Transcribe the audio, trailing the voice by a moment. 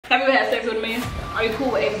Have you ever had sex with a man? Are you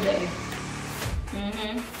cool with Abe's daddy?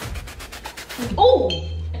 Ooh.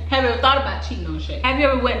 Have you ever thought about cheating on Shay? Have you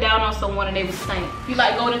ever went down on someone and they was stank? You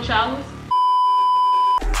like golden showers?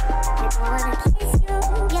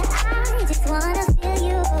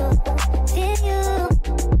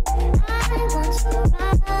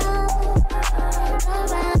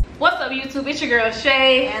 What's up YouTube? It's your girl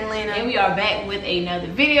Shay and Lena, and we are back with another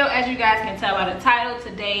video. As you guys can tell by the title,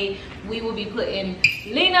 today we will be putting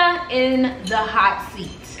Lena in the hot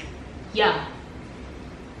seat. Yeah,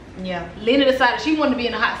 Lena decided she wanted to be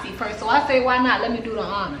in the hot seat first, so I say why not, let me do the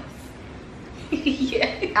honors. Yeah,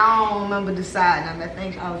 I don't remember deciding. I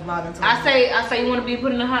think I was volunteering. I say you want to be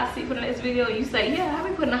put in the hot seat for the next video. You say yeah, I'll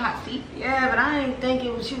be put in the hot seat. Yeah, but I ain't think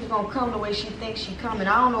she was gonna come the way she thinks she coming.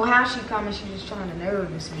 I don't know how she coming. She just trying to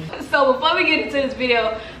nervous me. So before we get into this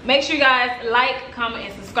video, make sure you guys like, comment,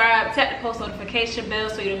 and subscribe. Tap the post notification bell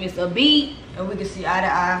so you don't miss a beat. And we can see eye to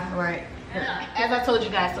eye, right? As I told you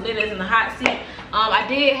guys, so Lena's in the hot seat. I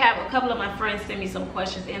did have a couple of my friends send me some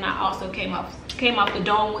questions, and I also came off the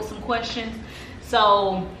dome with some questions.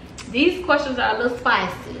 So these questions are a little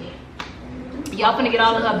spicy. Y'all finna get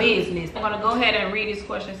all of her business. I'm gonna go ahead and read these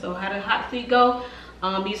questions. So how the hot seat go?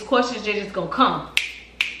 These questions, they're just gonna come.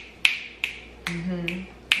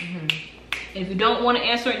 If you don't want to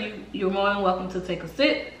answer it, you're more than welcome to take a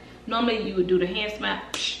sip. Normally you would do the hand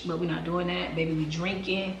smack, but we're not doing that, baby. We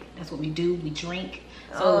drinking. That's what we do. We drink.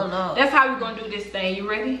 So that's how we're gonna do this thing. You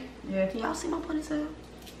ready? Yeah. Can y'all see my ponytail?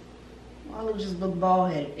 I look just look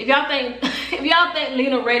bald headed. If y'all think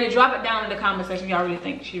Lena ready, drop it down in the comment section. Y'all really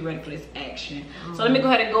think she ready for this action? So let me go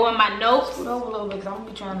ahead and go in my notes. Scoot over a little bit, cause I'm gonna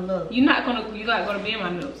be trying to look. You're not gonna be in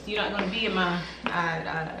my notes. You're not gonna be in my.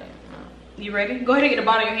 You ready? Go ahead and get the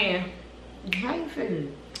bottom of your hand. How you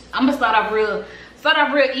feeling? I'm gonna start off real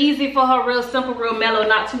easy for her, real simple, real mellow,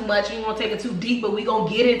 not too much. You don't want to take it too deep, but we gonna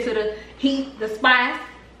get into the heat, the spice.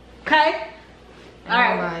 Okay? All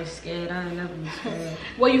right. Nobody's scared. I ain't never been scared.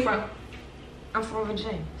 Where you from? I'm from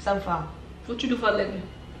Virginia, 7'5". What you do for a living?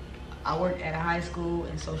 I work at a high school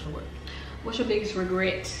in social work. What's your biggest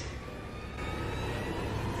regret?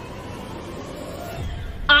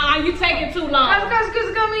 You taking too long. Cause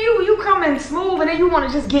you coming smooth and then you want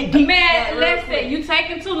to just get deep. Man, listen, you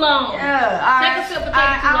taking too long. Yeah, take a sip for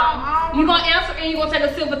taking too long. You gonna answer and you gonna take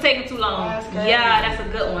a sip for taking too long. Yeah, that's a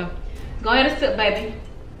good one. Go ahead and sip, baby.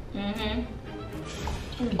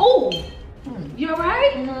 Ooh. You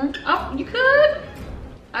alright? Oh, you could?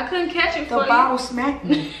 I couldn't catch it for you. The bottle smacked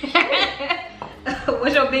me.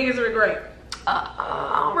 What's your biggest regret?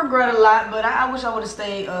 I don't regret a lot, but I wish I would have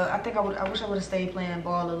stayed. I wish I would have stayed playing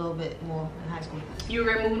ball a little bit more in high school. You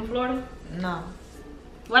regret moving to Florida? No.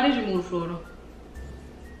 Why did you move to Florida?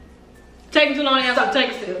 Taking too long to answer.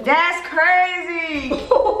 Take a sip. That's crazy. Can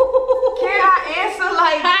I answer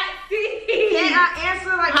like hot seat? Can I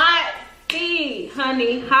answer like hot seat,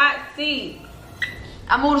 honey? Hot seat.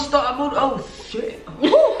 I moved to oh shit.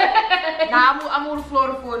 I moved to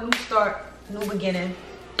Florida for a new start, new beginning,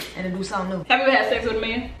 and to do something new. Have you ever had sex with a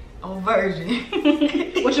man? I'm a virgin.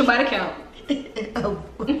 What's your body count? Oh.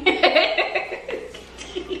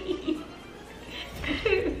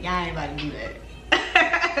 Y'all ain't about to do that.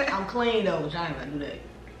 I'm clean though, but y'all ain't about to do that.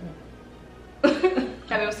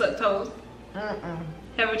 Have you ever sucked toes? Have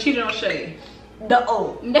you ever cheated on Shay?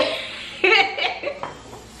 No.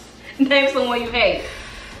 Name someone you hate.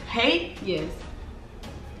 Hate? Yes.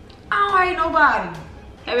 I don't hate nobody.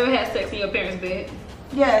 Have you ever had sex in your parents' bed?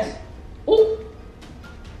 Yes. Ooh.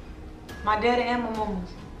 My daddy and my mama's.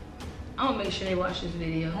 I'm gonna make sure they watch this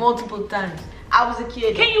video. Multiple times. I was a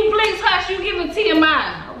kid. Can you please hush? You giving TMI.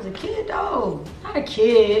 I was a kid though. Not a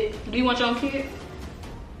kid. Do you want your own kid?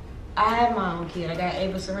 I have my own kid. I got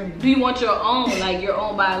Ava Serenity. Do you want your own, like your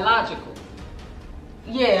own biological?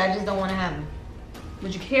 Yeah, I just don't want to have him.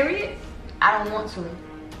 Would you carry it? I don't want to.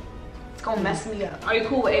 It's gonna mess me up. Are you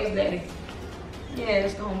cool with Ava's daddy? Yeah,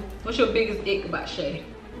 let's go home. What's your biggest ick about Shay?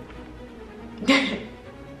 You taking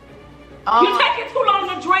too long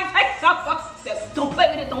to drink. Take some. Don't play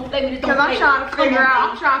with it. Don't play with it. Cause I'm trying to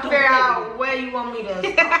figure out where you want me to.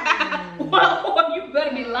 Well, you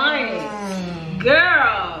better be lying,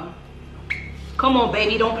 girl. Come on,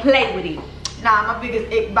 baby. Don't play with it. Nah, my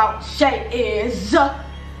biggest ick about Shay is.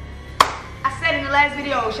 I said in the last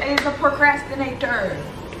video, Shay is a procrastinator.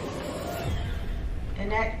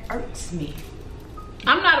 And that irks me.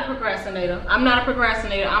 I'm not a procrastinator. I'm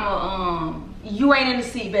a You ain't in the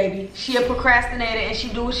seat, baby. She a procrastinator and she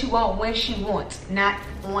do what she want when she wants, not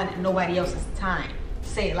on nobody else's time.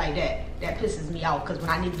 Say it like that. That pisses me off, because when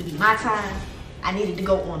I needed to be my time, I needed to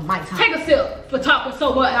go on my time. Take a sip for talking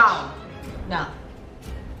so much. No.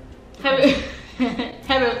 Have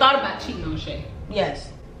Have you ever thought about cheating on Shay?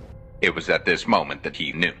 Yes. It was at this moment that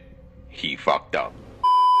he knew. He fucked up.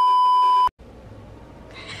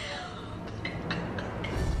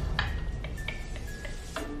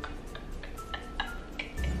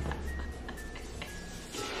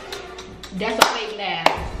 That's a fake laugh.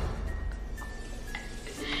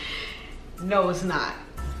 No, it's not.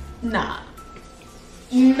 Nah.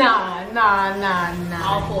 All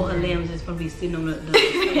four of her limbs is gonna be sitting on the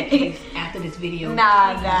case after this video.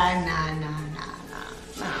 Nah.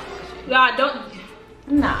 Y'all don't.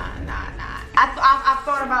 Nah. I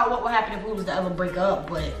thought about what would happen if we was to ever break up,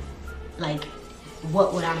 but like,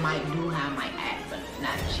 what would I might do, how I might act, but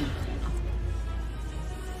not cheat.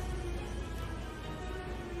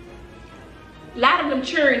 Lie to them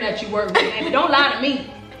children that you work with, baby. Don't lie to me.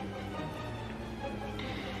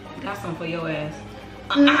 Got something for your ass.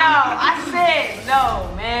 No, I said no,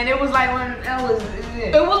 man. It was like when it was.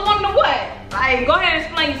 It was one of the what? Like, go ahead and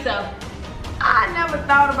explain yourself. I never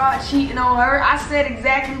thought about cheating on her. I said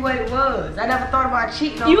exactly what it was. I never thought about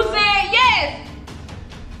cheating on her. You said yes.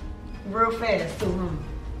 Real fast too, huh?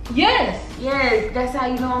 Yes. Yes, that's how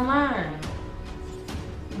you know I'm lying.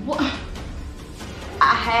 What?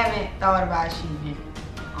 I haven't thought about cheating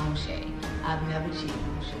on Shay. I've never cheated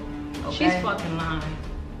on Shay. Okay? She's fucking lying.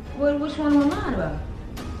 Which one am I lying about?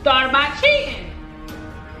 Thought about cheating.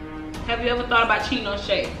 Have you ever thought about cheating on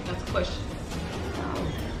Shay? That's the question.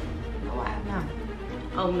 No, I have not.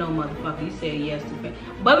 Oh no, motherfucker, you said yes to me.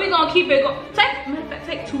 But we gonna keep it going.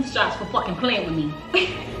 Take 2 shots for fucking playing with me.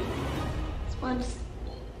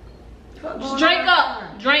 Drink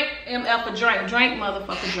up. Drink MF a drink. Drink,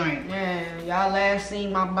 motherfucker, drink. Yeah, y'all last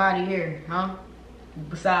seen my body here, huh?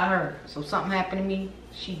 Beside her. So something happened to me,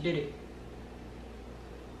 she did it.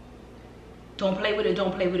 Don't play with it,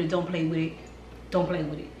 don't play with it, don't play with it. Don't play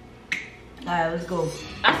with it. Alright, let's go.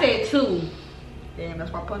 I said 2. Damn,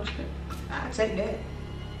 that's my punishment. I take that.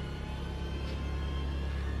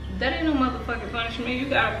 That ain't no motherfucking punishment. You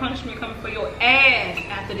got a punishment coming for your ass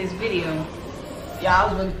after this video. Yeah, I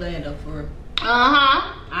was really playing though, for real.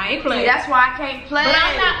 I ain't playing. See, that's why I can't play. But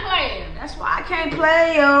I'm not playing. That's why I can't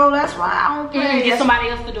play, yo. That's why I don't play. Get somebody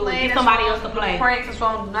else to do it. Get somebody else to play. Pranks, that's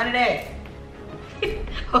why I don't do none of that.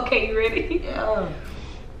 Okay, you ready? Yeah.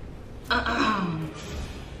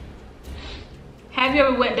 Have you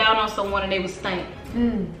ever went down on someone and they was stank?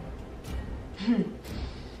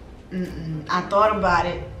 I thought about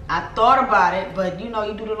it. But you know,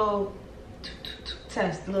 you do the little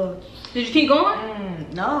test, the little. Did you keep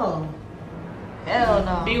going? No. Hell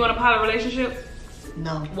no. Do you want a poly relationship?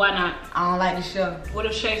 No. Why not? I don't like the show. What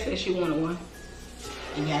if Shay said she wanted one?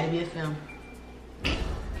 It gotta be a film.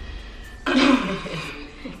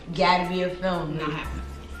 Gotta be a film. Not happening.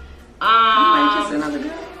 You might kiss another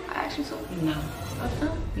girl? I asked you to. No. A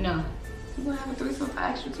film? No. You wanna have a threesome if I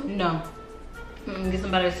asked you to? No. Get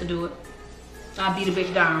somebody else to do it. I'll beat a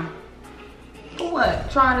bitch down. For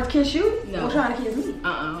what? Trying to kiss you? No. Or trying to kiss me?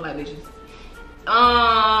 I don't like bitches.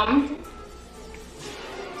 I'm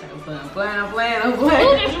playing.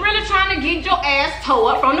 You just really trying to get your ass toe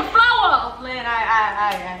up from the floor. I'm playing.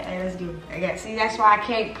 Let's do it. See, that's why I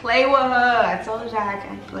can't play with her. I told y'all I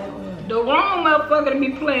can't play with her. The wrong motherfucker to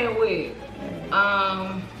be playing with.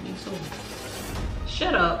 Me too.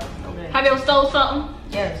 Shut up. Okay. Have you ever stole something?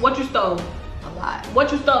 Yes. What you stole? A lot.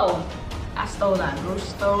 What you stole? I stole like grocery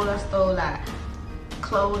stole. I stole like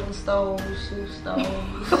clothing stole, shoe stole.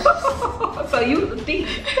 So you was a thief.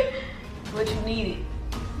 What you needed.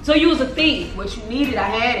 So you was a thief. What you needed, I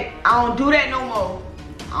had it. I don't do that no more.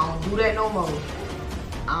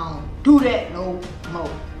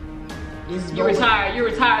 This is You retired. You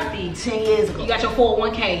retired thief. 10 years ago. You got your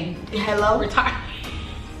 401k. Hello? Retired.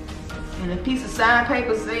 And a piece of signed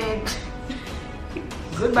paper saying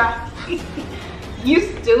goodbye. You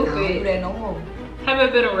stupid. I don't do that no more. Have you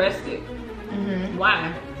ever been arrested?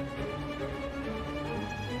 Why?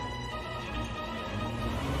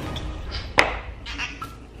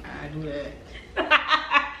 I do that.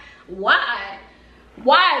 Why?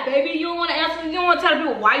 Why, baby? You don't want to answer. You don't want to tell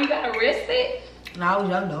people why you got arrested? No, I was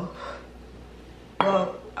young though.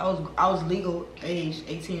 Well, I was legal age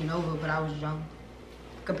 18 and over, but I was young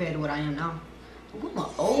compared to what I am now. I'm an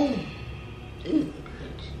old bitch.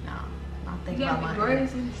 Nah, I'm thinking about my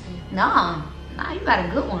braids. Nah, you got a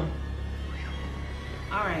good one.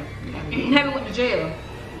 All right. Haven't went to jail.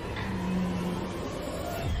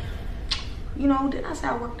 You know, didn't I say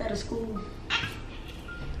I worked at a school?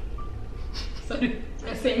 So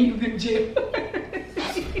that's saying you've been in jail.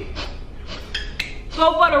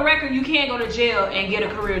 So for the record, you can't go to jail and get a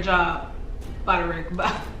career job. For the record.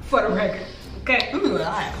 Okay. You do a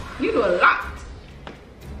lot. You do a lot.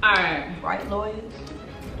 Alright. Right, lawyers?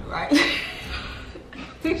 Right.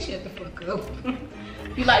 Shut the fuck up.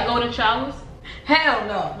 You like golden showers? Hell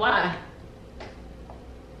no. Why?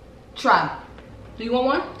 Try. Do you want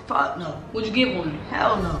one? Fuck no. Would you give one?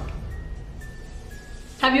 Hell no.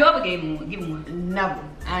 Have you ever given one? Never.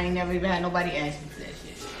 I ain't never even had nobody ask me for that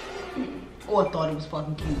shit. Or thought it was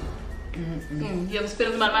fucking cute. You ever spit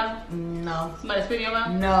in somebody's mouth? No. Somebody spit in your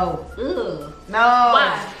mouth? No. Ugh. No.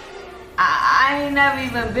 Why? I ain't never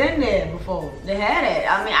even been there before. They had it.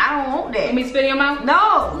 I mean, I don't want that. You mean spit in your mouth? No.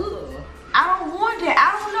 Ugh. I don't want that.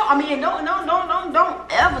 I don't know. I mean,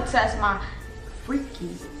 don't ever test my freaky.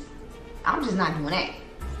 I'm just not doing that.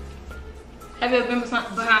 Have you ever been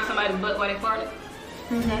behind somebody's butt while they farted?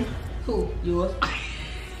 Who? Yours.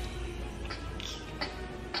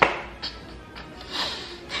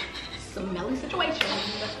 Smelly situation.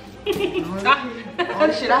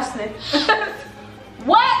 Only shit I sniff.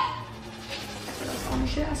 What? That's the only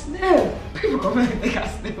shit I sniff. People gonna really think I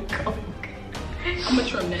sniff coke. I'm gonna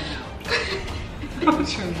trim that out. I'm gonna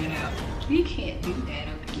trim that out. You can't do that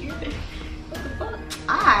up here. What the fuck?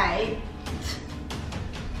 Alright.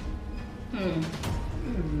 Think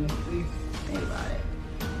about it.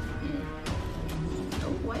 No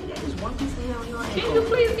way, that is one piece of hell you ain't. Can you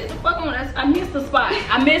please get the fuck on? I missed a spot.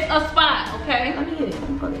 I missed a spot, okay? Let me hit it. Let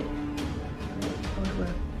me fuck it.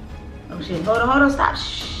 Oh shit. Hold on, stop.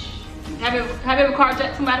 Shh. Have you ever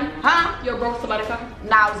carjacked somebody? Huh? You ever broke somebody's car?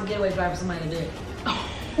 Nah, I was a getaway driver for somebody that did.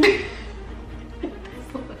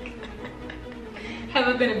 Have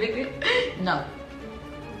you been evicted? No.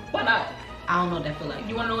 Why not? I don't know what that feel like.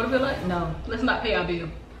 You wanna know what it feel like? No. Let's not pay our bill.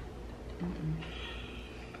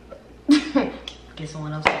 Get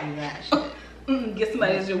someone else to do that shit. Get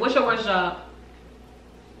somebody else to do. What's your worst job?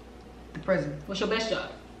 The prison. What's your best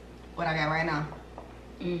job? What I got right now.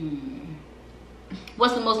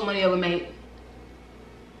 What's the most money you ever made?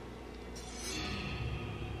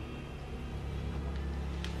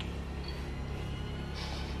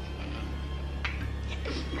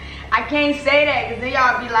 I can't say that because then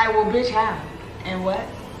y'all be like, well, bitch, how? And what?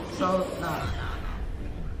 So, no.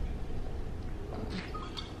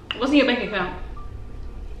 What's in your bank account?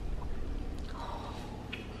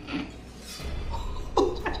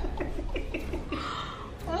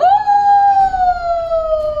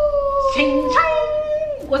 Ching,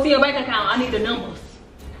 ching. What's in your bank account? I need the numbers.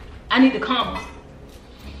 I need the commas.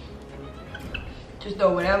 Just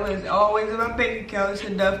know whatever is always in my bank account is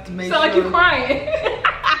enough to make Sound like sure. you crying.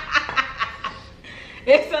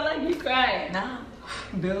 It sound like you crying. Nah.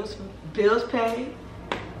 Bills paid.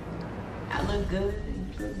 I look good.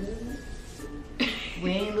 You look good. We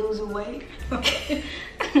ain't losing weight. Okay,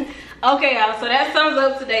 y'all, so that sums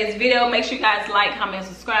up today's video. Make sure you guys like, comment,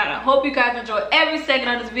 subscribe. I hope you guys enjoyed every second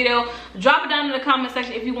of this video. Drop it down in the comment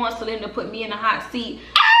section if you want Celine to put me in the hot seat.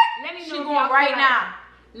 Let me know. She going right now.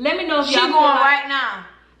 Let me know if She y'all going right now.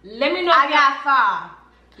 Let me know. I got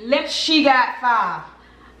 5. She got 5.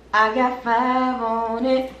 I got 5 on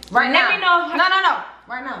it. Right now. Let me know. No.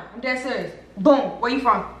 Right now. I'm dead serious. Boom. Where you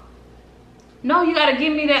from? No, you gotta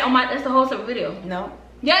give me that on my. That's the whole separate video. No.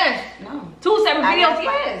 Yes. No. 2 separate videos.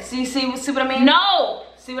 Yes. See what I mean? No.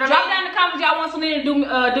 See what I mean? Drop down in the comments y'all want Celine to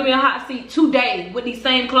do me a hot seat today with these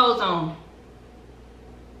same clothes on.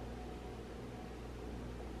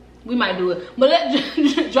 We might do it, but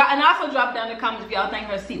drop and also drop down in the comments if y'all think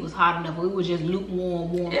her seat was hot enough. Or it was just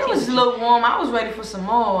lukewarm, warm. It was lukewarm. I was ready for some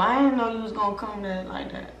more. I didn't know you was gonna come there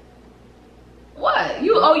like that. What?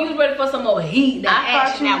 You was ready for some more heat?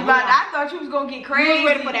 I thought you was gonna get crazy. You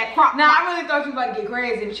was ready for that crop. Nah, I really thought you was about to get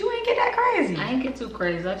crazy, but you ain't get that crazy. I ain't get too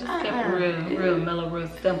crazy. I just kept it real mellow, real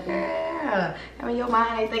simple. Yeah. I mean, your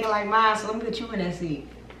mind ain't thinking like mine, so let me put you in that seat.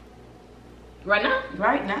 Right now?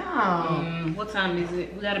 Right now. What time is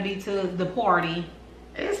it? We gotta be to the party.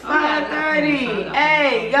 It's 5:30.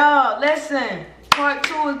 Hey, y'all, listen. Part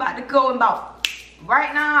 2 is about to go in about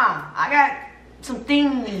right now. I got some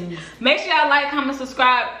things. Make sure y'all like, comment,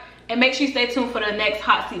 subscribe, and make sure you stay tuned for the next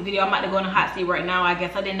hot seat video. I'm about to go in the hot seat right now. I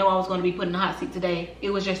guess I didn't know I was going to be putting the hot seat today.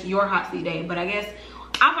 It was just your hot seat day, but I guess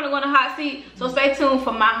I'm gonna go in the hot seat. So stay tuned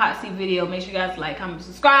for my hot seat video. Make sure you guys like, comment,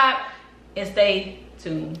 subscribe, and stay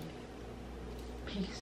tuned. Peace.